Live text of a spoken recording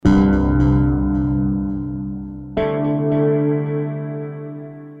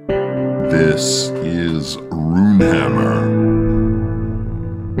This is Runehammer.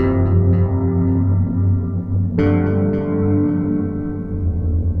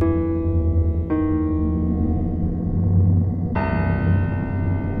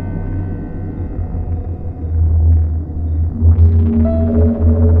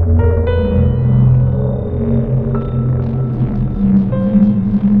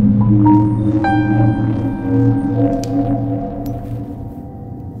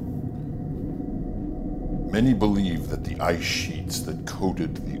 Many believe that the ice sheets that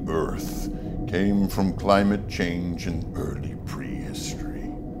coated the Earth came from climate change in early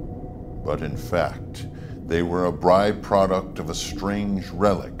prehistory. But in fact, they were a byproduct of a strange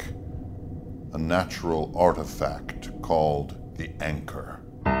relic, a natural artifact called the anchor.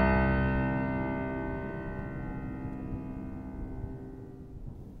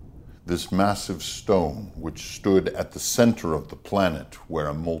 This massive stone, which stood at the center of the planet where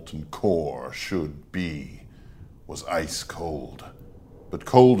a molten core should be, was ice cold. But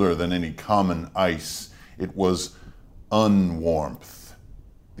colder than any common ice, it was unwarmth,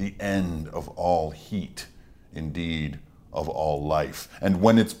 the end of all heat, indeed of all life. And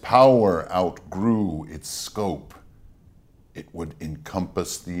when its power outgrew its scope, it would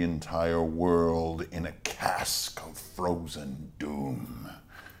encompass the entire world in a cask of frozen doom.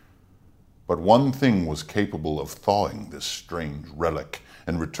 But one thing was capable of thawing this strange relic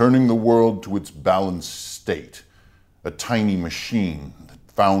and returning the world to its balanced state, a tiny machine that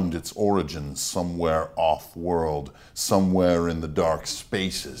found its origins somewhere off-world, somewhere in the dark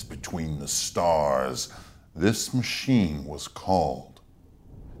spaces between the stars. This machine was called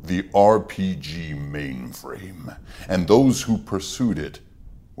the RPG mainframe, and those who pursued it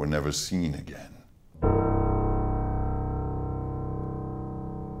were never seen again.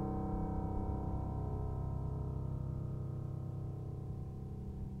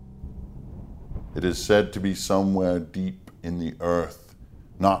 It is said to be somewhere deep in the earth,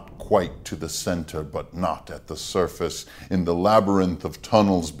 not quite to the center, but not at the surface, in the labyrinth of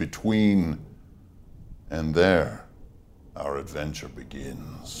tunnels between. And there, our adventure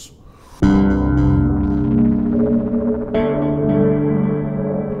begins.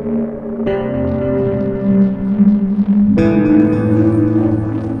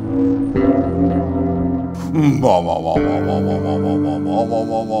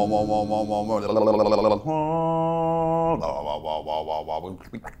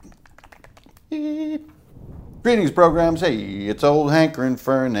 Greetings, programs. Hey, it's old hankering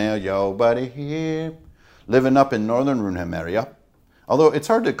for now, yo buddy here, living up in northern Runehammer area. Although it's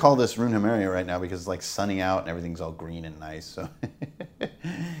hard to call this Runehammer area right now because it's like sunny out and everything's all green and nice. So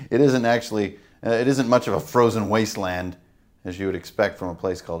it isn't actually, it isn't much of a frozen wasteland as you would expect from a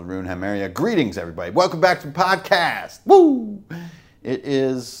place called Runehammer area. Greetings, everybody. Welcome back to the podcast. Woo! It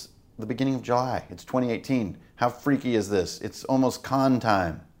is the beginning of July. It's 2018. How freaky is this? It's almost con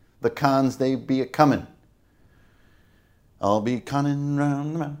time. The cons, they be a-comin'. I'll be conning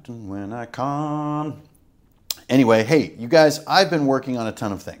round the mountain when I con. Anyway, hey, you guys, I've been working on a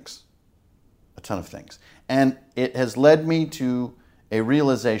ton of things. And it has led me to a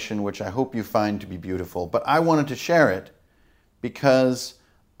realization which I hope you find to be beautiful. But I wanted to share it because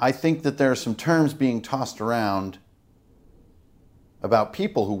I think that there are some terms being tossed around about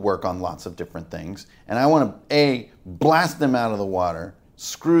people who work on lots of different things. And I want to, A, blast them out of the water,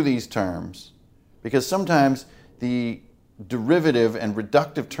 screw these terms, because sometimes the derivative and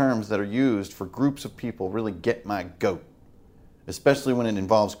reductive terms that are used for groups of people really get my goat, especially when it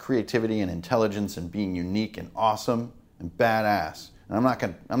involves creativity and intelligence and being unique and awesome and badass. And I'm not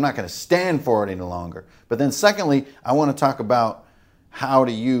going to stand for it any longer. But then secondly, I want to talk about how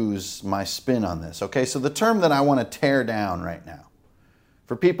to use my spin on this. Okay, so the term that I want to tear down right now,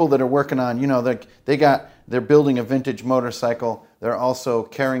 for people that are working on, you know, they're building a vintage motorcycle. They're also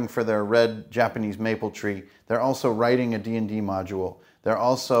caring for their red Japanese maple tree. They're also writing a D&D module. They're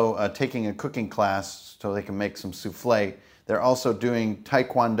also taking a cooking class so they can make some souffle. They're also doing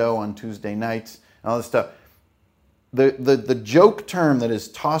taekwondo on Tuesday nights and all this stuff. The joke term that is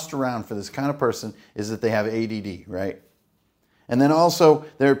tossed around for this kind of person is that they have ADD, right? And then also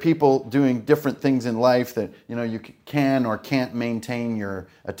there are people doing different things in life that, you know, you can or can't maintain your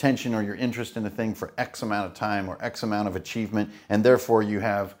attention or your interest in a thing for X amount of time or X amount of achievement, and therefore you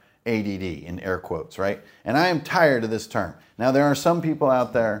have ADD in air quotes, right? And I am tired of this term. Now there are some people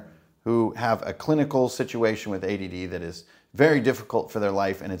out there who have a clinical situation with ADD that is very difficult for their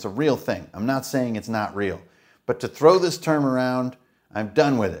life, and it's a real thing. I'm not saying it's not real. But to throw this term around, I'm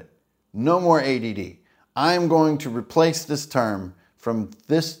done with it. No more ADD. I'm going to replace this term from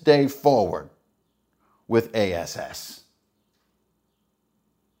this day forward with A.S.S.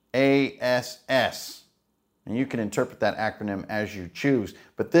 A.S.S. And you can interpret that acronym as you choose.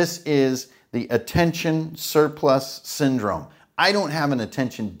 But this is the attention surplus syndrome. I don't have an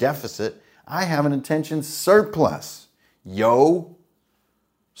attention deficit. I have an attention surplus. Yo.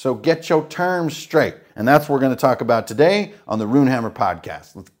 So get your terms straight. And that's what we're going to talk about today on the Runehammer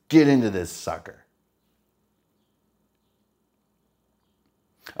podcast. Let's get into this sucker.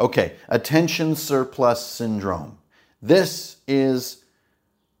 Okay, attention surplus syndrome. This is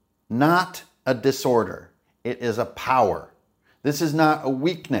not a disorder. It is a power. This is not a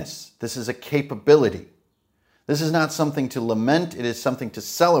weakness. This is a capability. This is not something to lament. It is something to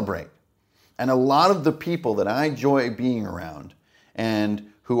celebrate. And a lot of the people that I enjoy being around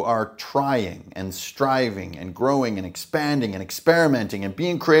and who are trying and striving and growing and expanding and experimenting and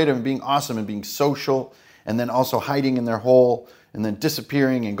being creative and being awesome and being social and then also hiding in their hole and then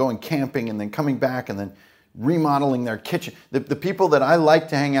disappearing and going camping and then coming back and then remodeling their kitchen. The people that I like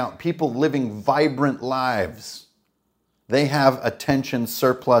to hang out, people living vibrant lives, they have attention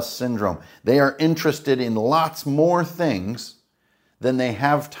surplus syndrome. They are interested in lots more things than they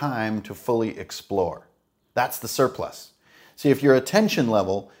have time to fully explore. That's the surplus. See, if your attention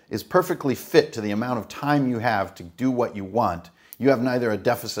level is perfectly fit to the amount of time you have to do what you want, you have neither a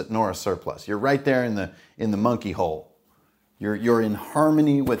deficit nor a surplus. You're right there in the monkey hole. You're in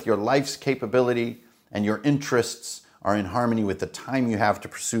harmony with your life's capability, and your interests are in harmony with the time you have to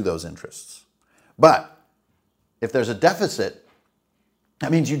pursue those interests. But if there's a deficit,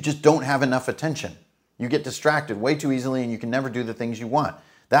 that means you just don't have enough attention. You get distracted way too easily and you can never do the things you want.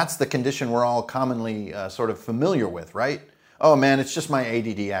 That's the condition we're all commonly sort of familiar with, right? Oh man, it's just my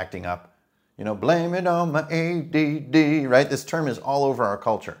ADD acting up. You know, blame it on my ADD, right? This term is all over our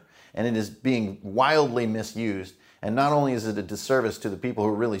culture and it is being wildly misused. And not only is it a disservice to the people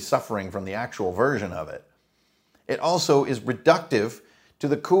who are really suffering from the actual version of it, it also is reductive to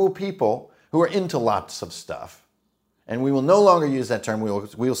the cool people who are into lots of stuff. And we will no longer use that term.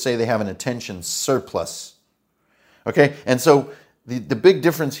 We'll say they have an attention surplus. Okay? And so the big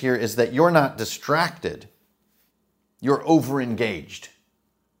difference here is that you're not distracted. You're over-engaged.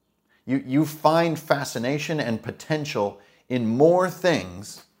 You find fascination and potential in more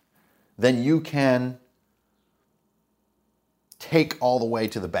things than you can take all the way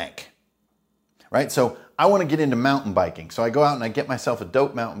to the bank, right? So I want to get into mountain biking. So I go out and I get myself a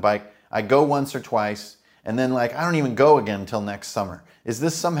dope mountain bike. I go once or twice, and then I don't even go again until next summer. Is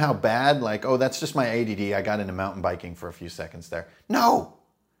this somehow bad? Oh, that's just my ADD. I got into mountain biking for a few seconds there. No,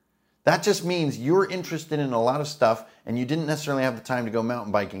 that just means you're interested in a lot of stuff and you didn't necessarily have the time to go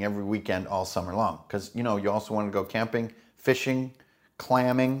mountain biking every weekend all summer long. Because, you also want to go camping, fishing,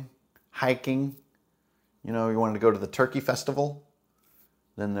 clamming, hiking. You wanted to go to the Turkey Festival.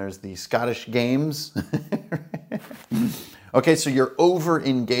 Then there's the Scottish Games. Okay, so you're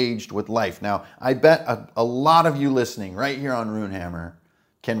over-engaged with life. Now, I bet a lot of you listening right here on Runehammer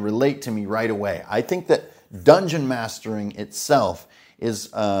can relate to me right away. I think that dungeon mastering itself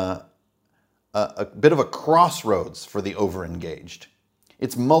is a bit of a crossroads for the over-engaged.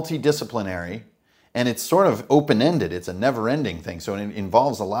 It's multidisciplinary, and it's sort of open-ended. It's a never-ending thing, so it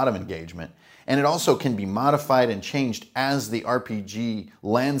involves a lot of engagement. And it also can be modified and changed as the RPG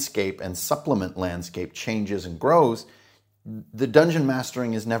landscape and supplement landscape changes and grows. The dungeon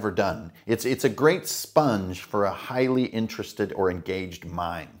mastering is never done. It's a great sponge for a highly interested or engaged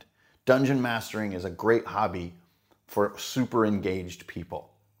mind. Dungeon mastering is a great hobby for super engaged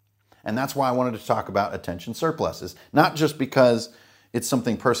people. And that's why I wanted to talk about attention surpluses. Not just because it's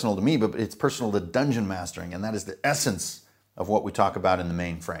something personal to me, but it's personal to dungeon mastering. And that is the essence of what we talk about in the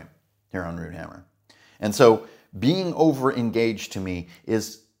mainframe here on Runehammer. And so being over-engaged to me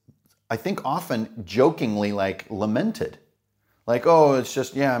is, I think, often jokingly lamented. Oh, it's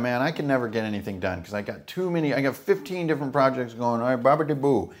just, yeah, man, I can never get anything done because I got 15 different projects going. All right,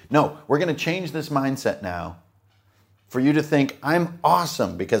 baba-de-boo. No, we're going to change this mindset now for you to think I'm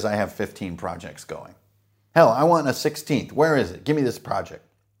awesome because I have 15 projects going. Hell, I want a 16th. Where is it? Give me this project.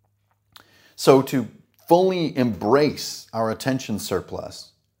 So to fully embrace our attention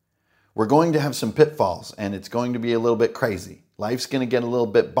surplus, we're going to have some pitfalls, and it's going to be a little bit crazy. Life's going to get a little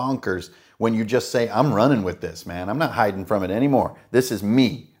bit bonkers when you just say, I'm running with this, man. I'm not hiding from it anymore. This is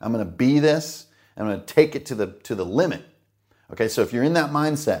me. I'm going to be this. I'm going to take it to the limit. Okay, so if you're in that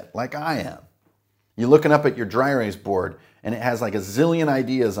mindset, like I am, you're looking up at your dry erase board, and it has a zillion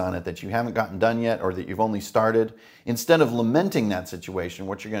ideas on it that you haven't gotten done yet or that you've only started. Instead of lamenting that situation,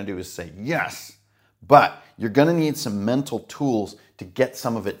 what you're going to do is say, yes, but you're going to need some mental tools to get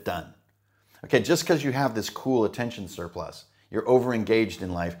some of it done. Okay, just because you have this cool attention surplus, you're over-engaged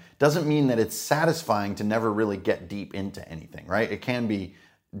in life, doesn't mean that it's satisfying to never really get deep into anything, right? It can be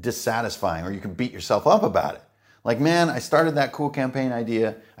dissatisfying, or you can beat yourself up about it. Like, man, I started that cool campaign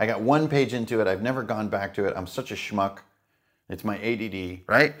idea. I got 1 page into it. I've never gone back to it. I'm such a schmuck. It's my ADD,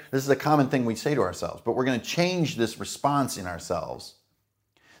 right? This is a common thing we say to ourselves, but we're going to change this response in ourselves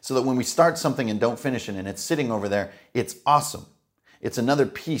so that when we start something and don't finish it and it's sitting over there, it's awesome. It's another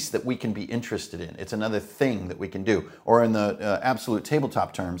piece that we can be interested in. It's another thing that we can do. Or in the absolute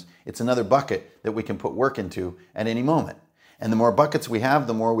tabletop terms, it's another bucket that we can put work into at any moment. And the more buckets we have,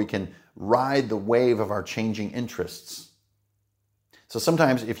 the more we can ride the wave of our changing interests. So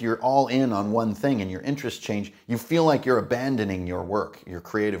sometimes if you're all in on one thing and your interests change, you feel like you're abandoning your work, your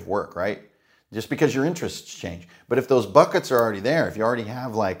creative work, right? Just because your interests change. But if those buckets are already there, if you already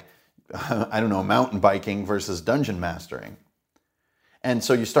have like, I don't know, mountain biking versus dungeon mastering, and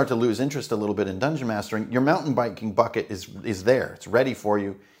so you start to lose interest a little bit in dungeon mastering, your mountain biking bucket is there. It's ready for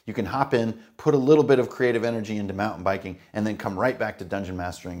you. You can hop in, put a little bit of creative energy into mountain biking, and then come right back to dungeon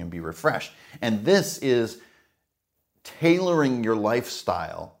mastering and be refreshed. And this is tailoring your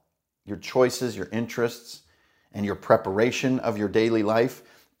lifestyle, your choices, your interests, and your preparation of your daily life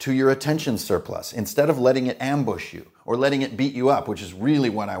to your attention surplus, instead of letting it ambush you or letting it beat you up, which is really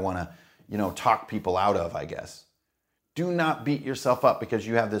what I want to, talk people out of, I guess. Do not beat yourself up because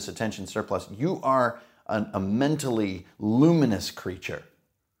you have this attention surplus. You are a mentally luminous creature,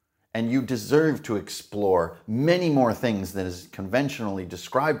 and you deserve to explore many more things than is conventionally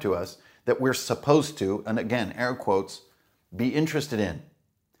described to us that we're supposed to, and again, air quotes, be interested in.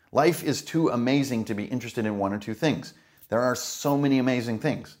 Life is too amazing to be interested in 1 or 2 things. There are so many amazing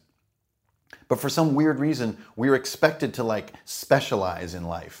things. But for some weird reason, we're expected to specialize in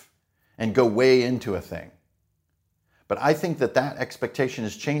life and go way into a thing. But I think that expectation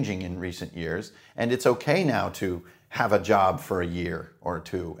is changing in recent years, and it's okay now to have a job for a year or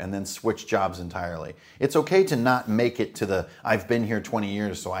 2 and then switch jobs entirely. It's okay to not make it to the I've been here 20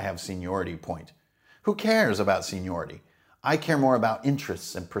 years so I have seniority point. Who cares about seniority? I care more about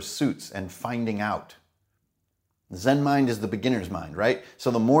interests and pursuits and finding out. The Zen mind is the beginner's mind, right?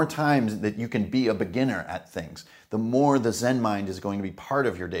 So the more times that you can be a beginner at things, the more the Zen mind is going to be part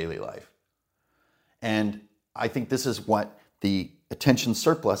of your daily life. And I think this is what the attention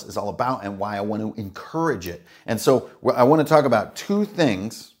surplus is all about and why I want to encourage it. And so I want to talk about 2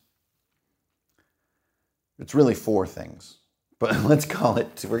 things. It's really 4 things, but let's call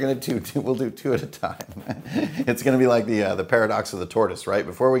it, we'll do 2 at a time. It's going to be like the paradox of the tortoise, right?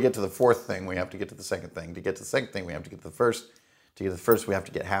 Before we get to the 4th thing, we have to get to the 2nd thing. To get to the 2nd thing, we have to get to the first. To get to the first, we have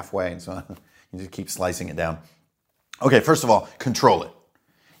to get halfway, and so on. You just keep slicing it down. Okay, first of all, control it.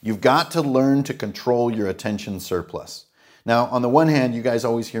 You've got to learn to control your attention surplus. Now, on the one hand, you guys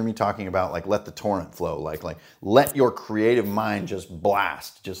always hear me talking about let the torrent flow, like let your creative mind just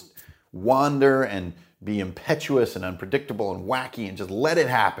blast, just wander and be impetuous and unpredictable and wacky and just let it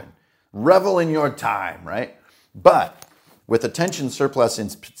happen. Revel in your time, right? But with attention surplus in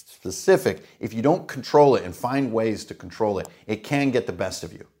specific, if you don't control it and find ways to control it, it can get the best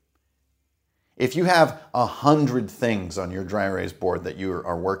of you. If you have 100 things on your dry erase board that you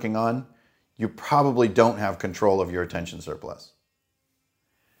are working on, you probably don't have control of your attention surplus.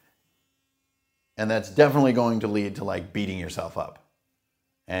 And that's definitely going to lead to beating yourself up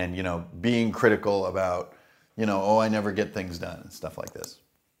and, being critical about, I never get things done and stuff like this.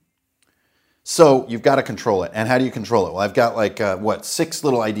 So you've got to control it. And how do you control it? Well, I've got 6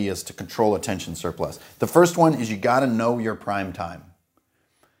 little ideas to control attention surplus. The first one is you got to know your prime time.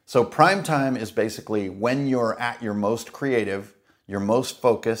 So prime time is basically when you're at your most creative, you're most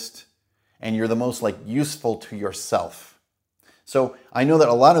focused, and you're the most useful to yourself. So I know that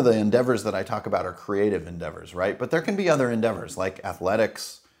a lot of the endeavors that I talk about are creative endeavors, right? But there can be other endeavors like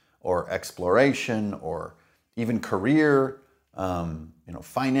athletics or exploration or even career,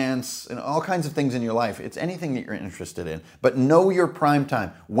 finance, and all kinds of things in your life. It's anything that you're interested in. But know your prime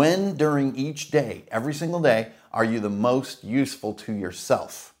time. When during each day, every single day, are you the most useful to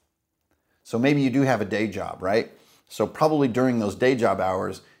yourself? So maybe you do have a day job, right? So probably during those day job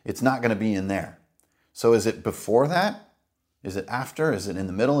hours, it's not going to be in there. So is it before that? Is it after? Is it in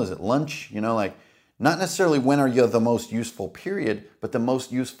the middle? Is it lunch? Not necessarily when are you the most useful period, but the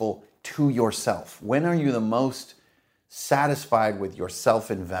most useful to yourself. When are you the most satisfied with your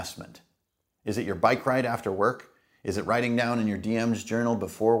self-investment? Is it your bike ride after work? Is it writing down in your DMs journal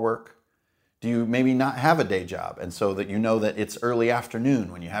before work? Do you maybe not have a day job, and so that you know that it's early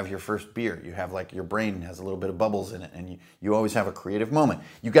afternoon when you have your first beer? You have your brain has a little bit of bubbles in it, and you always have a creative moment.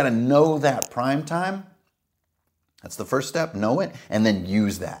 You got to know that prime time. That's the first step. Know it, and then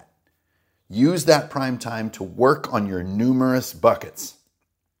use that. Use that prime time to work on your numerous buckets,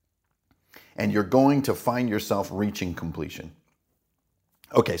 and you're going to find yourself reaching completion.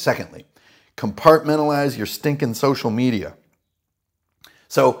 Okay, secondly, compartmentalize your stinking social media.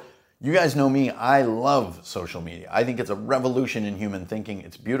 So you guys know me, I love social media. I think it's a revolution in human thinking.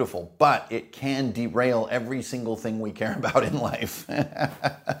 It's beautiful, but it can derail every single thing we care about in life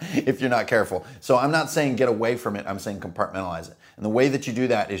if you're not careful. So I'm not saying get away from it, I'm saying compartmentalize it. And the way that you do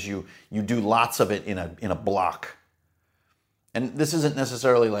that is you do lots of it in a block. And this isn't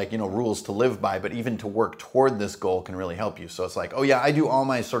necessarily like, rules to live by, but even to work toward this goal can really help you. So it's like, oh yeah, I do all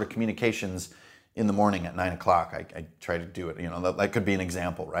my sort of communications in the morning at 9 o'clock. I try to do it, that could be an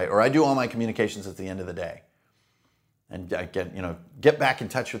example, right? Or I do all my communications at the end of the day. And I get back in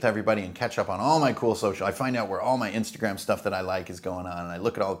touch with everybody and catch up on all my cool social. I find out where all my Instagram stuff that I like is going on. And I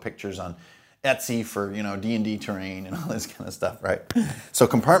look at all the pictures on Etsy for, D&D terrain and all this kind of stuff, right? So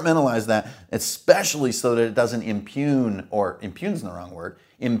compartmentalize that, especially so that it doesn't impinge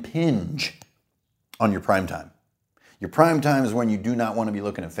on your prime time. Your prime time is when you do not want to be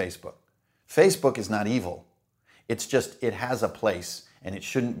looking at Facebook. Facebook is not evil. It's just, it has a place, and it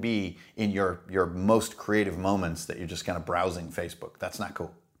shouldn't be in your most creative moments that you're just kind of browsing Facebook. That's not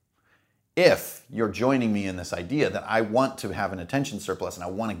cool. If you're joining me in this idea that I want to have an attention surplus and I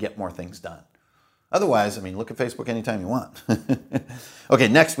want to get more things done. Otherwise, look at Facebook anytime you want. Okay,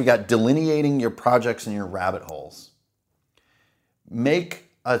 next we got delineating your projects and your rabbit holes. Make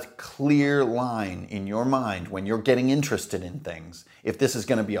a clear line in your mind when you're getting interested in things. If this is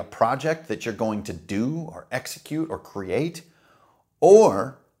going to be a project that you're going to do or execute or create,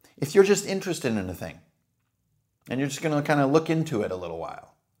 or if you're just interested in a thing and you're just going to kind of look into it a little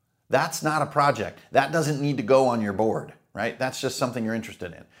while. That's not a project. That doesn't need to go on your board, right? That's just something you're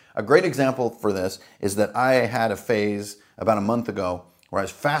interested in. A great example for this is that I had a phase about a month ago where I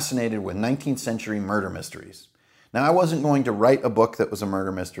was fascinated with 19th century murder mysteries. Now, I wasn't going to write a book that was a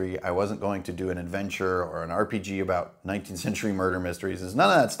murder mystery. I wasn't going to do an adventure or an RPG about 19th century murder mysteries. There's none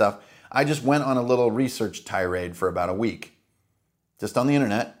of that stuff. I just went on a little research tirade for about a week, just on the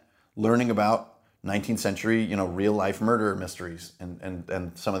internet, learning about 19th century, real life murder mysteries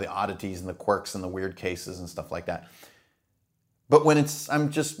and some of the oddities and the quirks and the weird cases and stuff like that. But when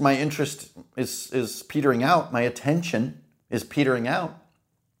my interest is petering out, my attention is petering out,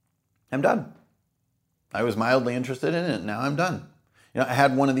 I'm done. I was mildly interested in it, now I'm done. I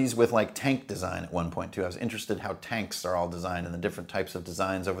had one of these with like tank design at one point too. I was interested how tanks are all designed and the different types of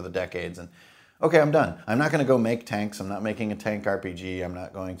designs over the decades. And okay, I'm done. I'm not going to go make tanks. I'm not making a tank RPG. I'm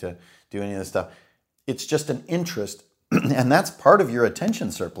not going to do any of this stuff. It's just an interest, and that's part of your attention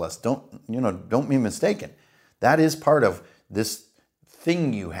surplus. Don't be mistaken. That is part of this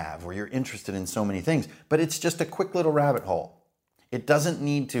thing you have where you're interested in so many things, but it's just a quick little rabbit hole. It doesn't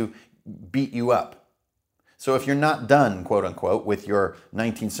need to beat you up. So if you're not done, quote unquote, with your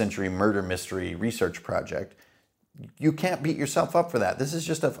 19th century murder mystery research project, you can't beat yourself up for that. This is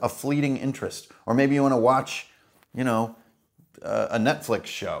just a fleeting interest. Or maybe you want to watch, a Netflix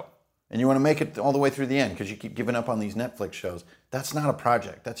show and you want to make it all the way through the end because you keep giving up on these Netflix shows. That's not a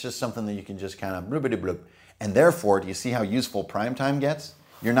project. That's just something that you can just kind of bloop. And therefore, do you see how useful primetime gets?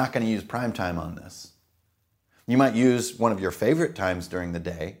 You're not going to use primetime on this. You might use one of your favorite times during the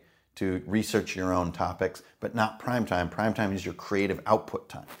day to research your own topics, but not primetime. Primetime is your creative output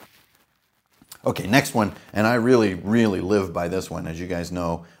time. Okay, next one, and I really, really live by this one, as you guys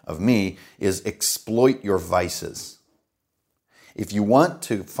know of me, is exploit your vices. If you want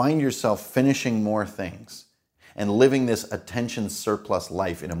to find yourself finishing more things and living this attention surplus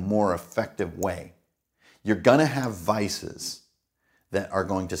life in a more effective way, you're going to have vices that are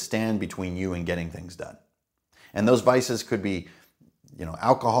going to stand between you and getting things done. And those vices could be,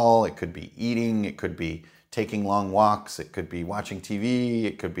 alcohol, it could be eating, it could be taking long walks, it could be watching TV,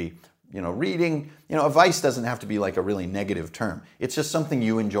 it could be, reading. A vice doesn't have to be like a really negative term. It's just something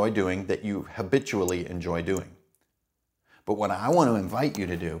you enjoy doing that you habitually enjoy doing. But what I want to invite you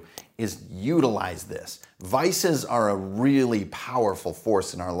to do is utilize this. Vices are a really powerful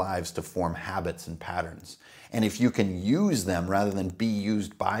force in our lives to form habits and patterns. And if you can use them rather than be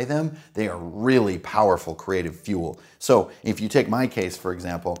used by them, they are really powerful creative fuel. So if you take my case, for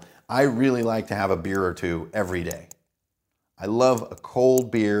example, I really like to have a beer or two every day. I love a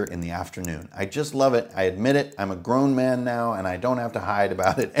cold beer in the afternoon. I just love it. I admit it. I'm a grown man now and I don't have to hide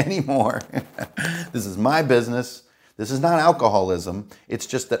about it anymore. This is my business. This is not alcoholism. It's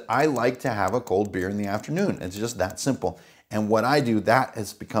just that I like to have a cold beer in the afternoon. It's just that simple. And what I do, that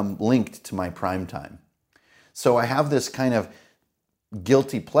has become linked to my prime time. So I have this kind of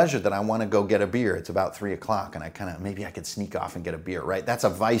guilty pleasure that I want to go get a beer. It's about 3 o'clock and maybe I could sneak off and get a beer, right? That's a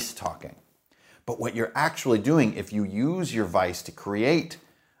vice talking. But what you're actually doing, if you use your vice to create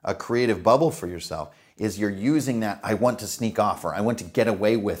a creative bubble for yourself, is you're using that I want to sneak off or I want to get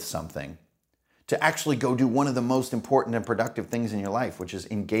away with something to actually go do one of the most important and productive things in your life, which is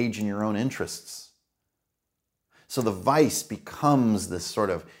engage in your own interests. So the vice becomes this sort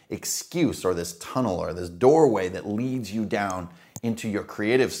of excuse or this tunnel or this doorway that leads you down into your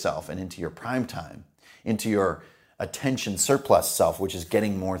creative self and into your prime time, into your attention surplus self, which is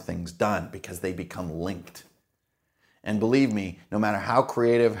getting more things done because they become linked. And believe me, no matter how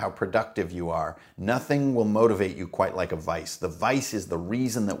creative, how productive you are, nothing will motivate you quite like a vice. The vice is the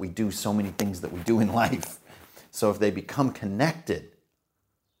reason that we do so many things that we do in life. So if they become connected,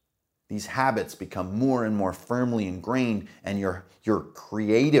 these habits become more and more firmly ingrained, and your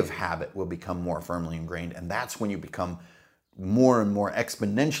creative habit will become more firmly ingrained. And that's when you become more and more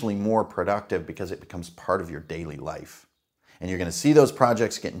exponentially more productive because it becomes part of your daily life. And you're going to see those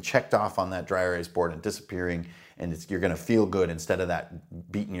projects getting checked off on that dry erase board and disappearing, and you're going to feel good instead of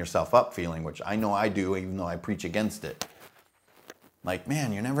that beating yourself up feeling, which I know I do, even though I preach against it. Like,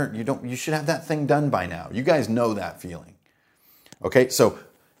 man, you should have that thing done by now. You guys know that feeling. Okay, so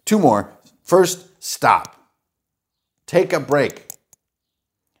 2 more. First, stop. Take a break.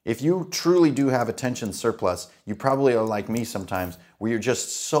 If you truly do have attention surplus, you probably are like me sometimes, where you're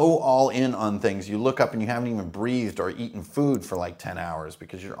just so all in on things. You look up and you haven't even breathed or eaten food for like 10 hours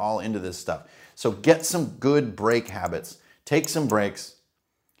because you're all into this stuff. So get some good break habits. Take some breaks,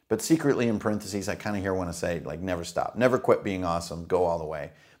 but secretly in parentheses, I kind of here want to say, like, never stop. Never quit being awesome. Go all the way.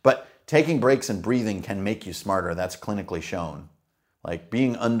 But taking breaks and breathing can make you smarter. That's clinically shown. Like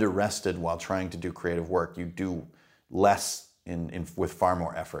being under-rested while trying to do creative work, you do less with far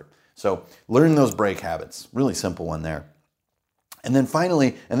more effort. So learn those break habits. Really simple one there. And then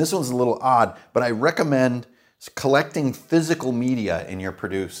finally, and this one's a little odd, but I recommend collecting physical media in your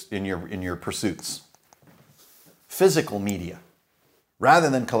pursuits. Physical media, rather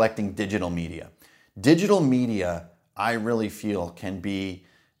than collecting digital media. Digital media, I really feel, can be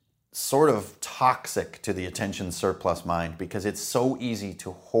sort of toxic to the attention surplus mind because it's so easy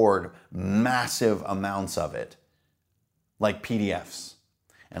to hoard massive amounts of it, like PDFs.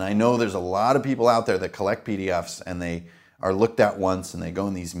 And I know there's a lot of people out there that collect PDFs and they are looked at once and they go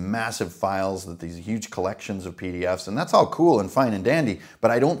in these massive files, these huge collections of PDFs, and that's all cool and fine and dandy, but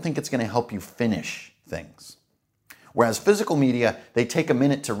I don't think it's going to help you finish things. Whereas physical media, they take a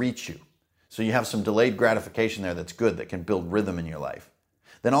minute to reach you. So you have some delayed gratification there that's good, that can build rhythm in your life.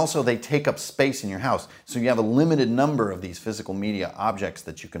 Then also they take up space in your house, so you have a limited number of these physical media objects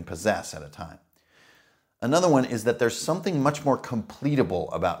that you can possess at a time. Another one is that there's something much more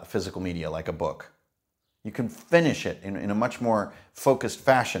completable about physical media, like a book. You can finish it in a much more focused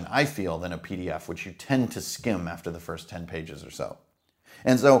fashion, I feel, than a PDF, which you tend to skim after the first 10 pages or so.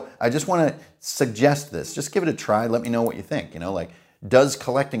 And so I just want to suggest this. Just give it a try. Let me know what you think. Does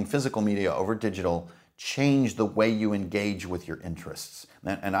collecting physical media over digital change the way you engage with your interests?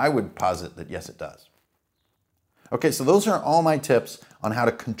 And I would posit that yes, it does. Okay, so those are all my tips on how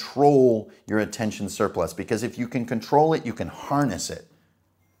to control your attention surplus, because if you can control it, you can harness it.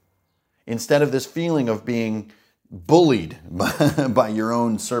 Instead of this feeling of being bullied by your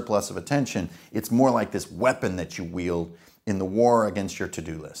own surplus of attention, it's more like this weapon that you wield in the war against your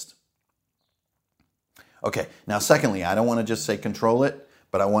to-do list. Okay, now secondly, I don't want to just say control it,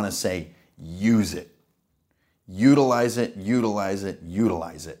 but I want to say use it. Utilize it, utilize it,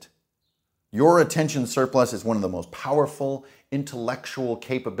 utilize it. Your attention surplus is one of the most powerful intellectual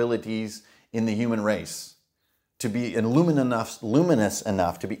capabilities in the human race. To be luminous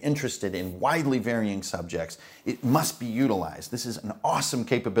enough to be interested in widely varying subjects, it must be utilized. This is an awesome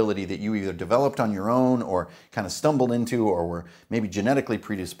capability that you either developed on your own or kind of stumbled into or were maybe genetically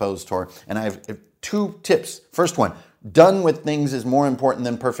predisposed toward. And I have 2 tips. First one, done with things is more important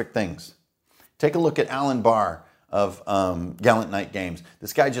than perfect things. Take a look at Alan Barr of Gallant Knight Games.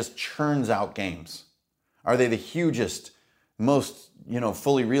 This guy just churns out games. Are they the hugest, most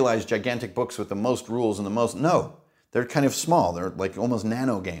fully realized gigantic books with the most rules and the most? No, they're kind of small. They're like almost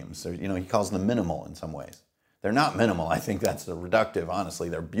nano games. He calls them minimal in some ways. They're not minimal. I think that's reductive, honestly.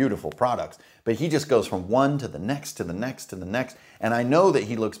 They're beautiful products. But he just goes from one to the next, to the next, to the next. And I know that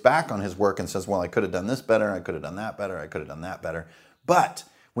he looks back on his work and says, well, I could have done this better. I could have done that better. I could have done that better. But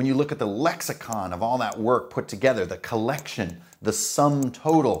when you look at the lexicon of all that work put together, the collection, the sum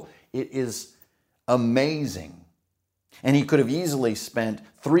total, it is amazing. And he could have easily spent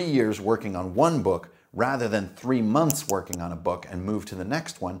 3 years working on one book rather than 3 months working on a book and move to the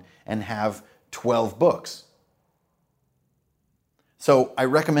next one and have 12 books. So I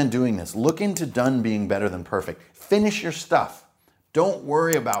recommend doing this. Look into done being better than perfect. Finish your stuff. Don't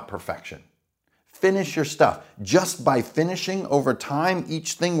worry about perfection. Finish your stuff. Just by finishing over time,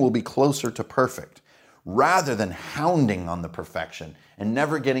 each thing will be closer to perfect. rather than hounding on the perfection and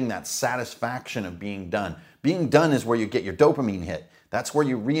never getting that satisfaction of being done. Being done is where you get your dopamine hit. That's where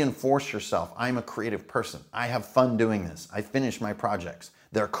you reinforce yourself. I'm a creative person. I have fun doing this. I finish my projects.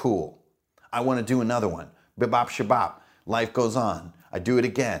 They're cool. I want to do another one. Bebop shabop. Life goes on. I do it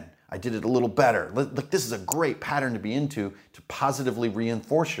again. I did it a little better. Look, this is a great pattern to be into to positively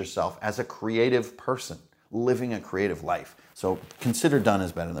reinforce yourself as a creative person living a creative life. So consider done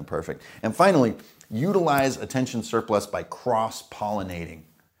is better than perfect. And finally, utilize attention surplus by cross-pollinating.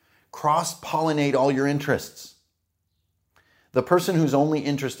 Cross-pollinate all your interests. The person who's only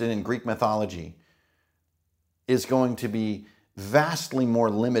interested in Greek mythology is going to be vastly more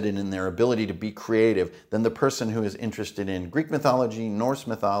limited in their ability to be creative than the person who is interested in Greek mythology, Norse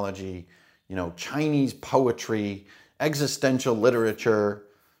mythology, Chinese poetry, existential literature,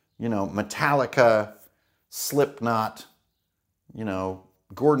 Metallica, Slipknot,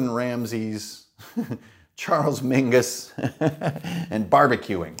 Gordon Ramsay's, Charles Mingus, and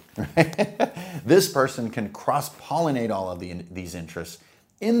barbecuing. Right? This person can cross-pollinate all of these interests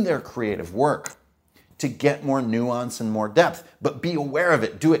in their creative work to get more nuance and more depth. But be aware of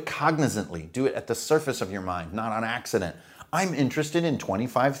it. Do it cognizantly. Do it at the surface of your mind, not on accident. I'm interested in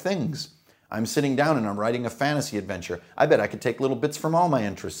 25 things. I'm sitting down and I'm writing a fantasy adventure. I bet I could take little bits from all my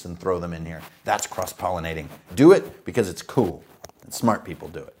interests and throw them in here. That's cross-pollinating. Do it because it's cool. And smart people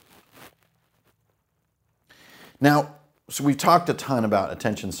do it. Now, so we've talked a ton about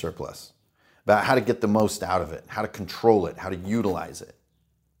attention surplus, about how to get the most out of it, how to control it, how to utilize it.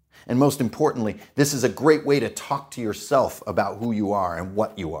 And most importantly, this is a great way to talk to yourself about who you are and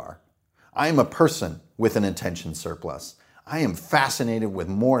what you are. I am a person with an attention surplus. I am fascinated with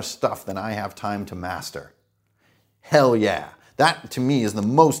more stuff than I have time to master. Hell yeah. That, to me, is the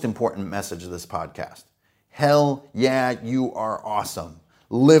most important message of this podcast. Hell yeah, you are awesome.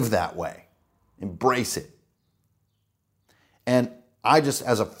 Live that way. Embrace it. And I just,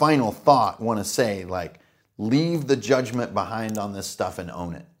 as a final thought, want to say, leave the judgment behind on this stuff and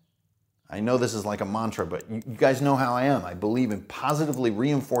own it. I know this is like a mantra, but you guys know how I am. I believe in positively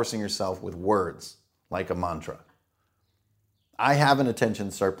reinforcing yourself with words like a mantra. I have an attention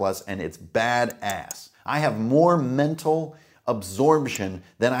surplus and it's badass. I have more mental absorption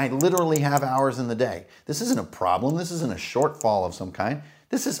than I literally have hours in the day. This isn't a problem. This isn't a shortfall of some kind.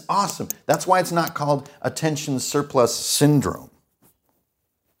 This is awesome. That's why it's not called attention surplus syndrome.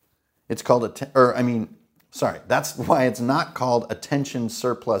 It's called, that's why it's not called attention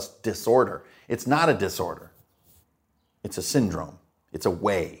surplus disorder. It's not a disorder. It's a syndrome. It's a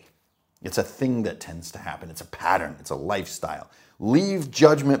way. It's a thing that tends to happen. It's a pattern. It's a lifestyle. Leave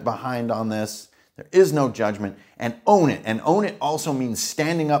judgment behind on this. There is no judgment, and own it. And own it also means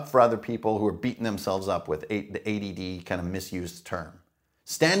standing up for other people who are beating themselves up with the ADD kind of misused term.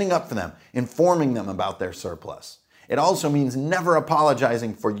 Standing up for them, informing them about their surplus. It also means never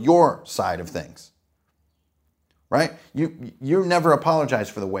apologizing for your side of things. Right? You never apologize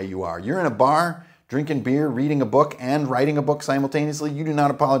for the way you are. You're in a bar, drinking beer, reading a book, and writing a book simultaneously. You do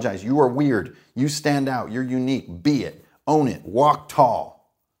not apologize. You are weird. You stand out. You're unique. Be it. Own it. Walk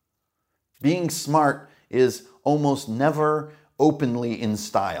tall. Being smart is almost never openly in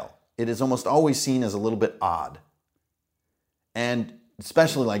style. It is almost always seen as a little bit odd. And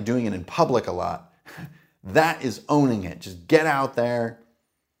especially doing it in public a lot, that is owning it. Just get out there.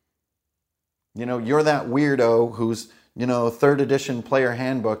 You're that weirdo whose, third edition player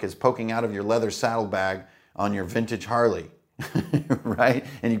handbook is poking out of your leather saddlebag on your vintage Harley, right?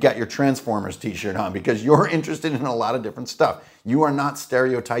 And you've got your Transformers t-shirt on because you're interested in a lot of different stuff. You are not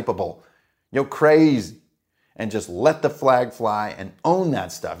stereotypable. You're crazy. And just let the flag fly and own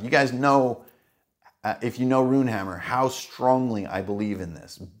that stuff. You guys know, if you know Runehammer, how strongly I believe in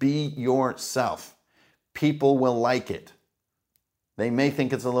this. Be yourself. People will like it. They may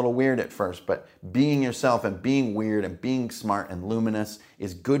think it's a little weird at first, but being yourself and being weird and being smart and luminous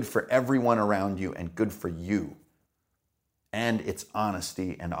is good for everyone around you and good for you. And it's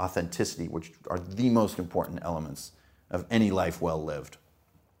honesty and authenticity, which are the most important elements of any life well lived.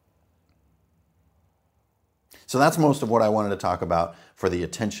 So that's most of what I wanted to talk about for the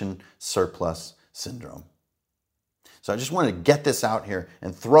attention surplus syndrome. So I just wanted to get this out here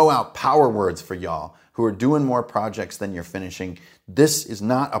and throw out power words for y'all who are doing more projects than you're finishing. This is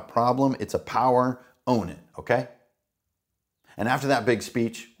not a problem. It's a power. Own it, okay? And after that big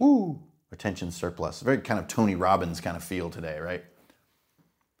speech, attention surplus. Very kind of Tony Robbins kind of feel today, right?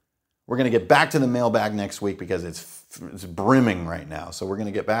 We're going to get back to the mailbag next week because it's brimming right now. So we're going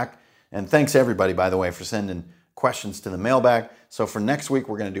to get back. And thanks everybody, by the way, for sending questions to the mailbag. So for next week,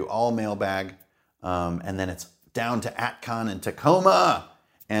 we're going to do all mailbag. And then it's down to AtCon in Tacoma.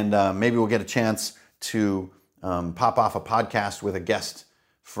 And maybe we'll get a chance to pop off a podcast with a guest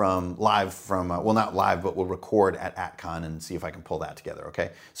well, not live, but we'll record at AtCon and see if I can pull that together,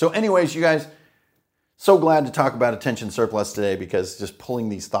 okay? So anyways, you guys, so glad to talk about attention surplus today, because just pulling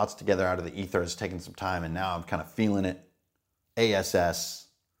these thoughts together out of the ether has taken some time, and now I'm kind of feeling it. A.S.S.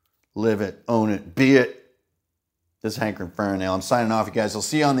 Live it, own it, be it. This is Hank Farnell. I'm signing off, you guys. I'll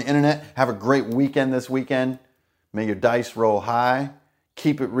see you on the internet. Have a great weekend this weekend. May your dice roll high.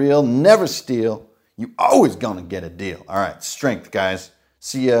 Keep it real. Never steal. You always gonna get a deal. All right, strength, guys.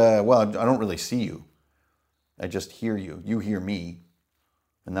 See ya. Well, I don't really see you. I just hear you. You hear me.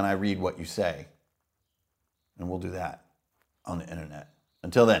 And then I read what you say. And we'll do that on the internet.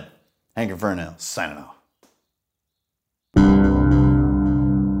 Until then, Hank Farnell signing off.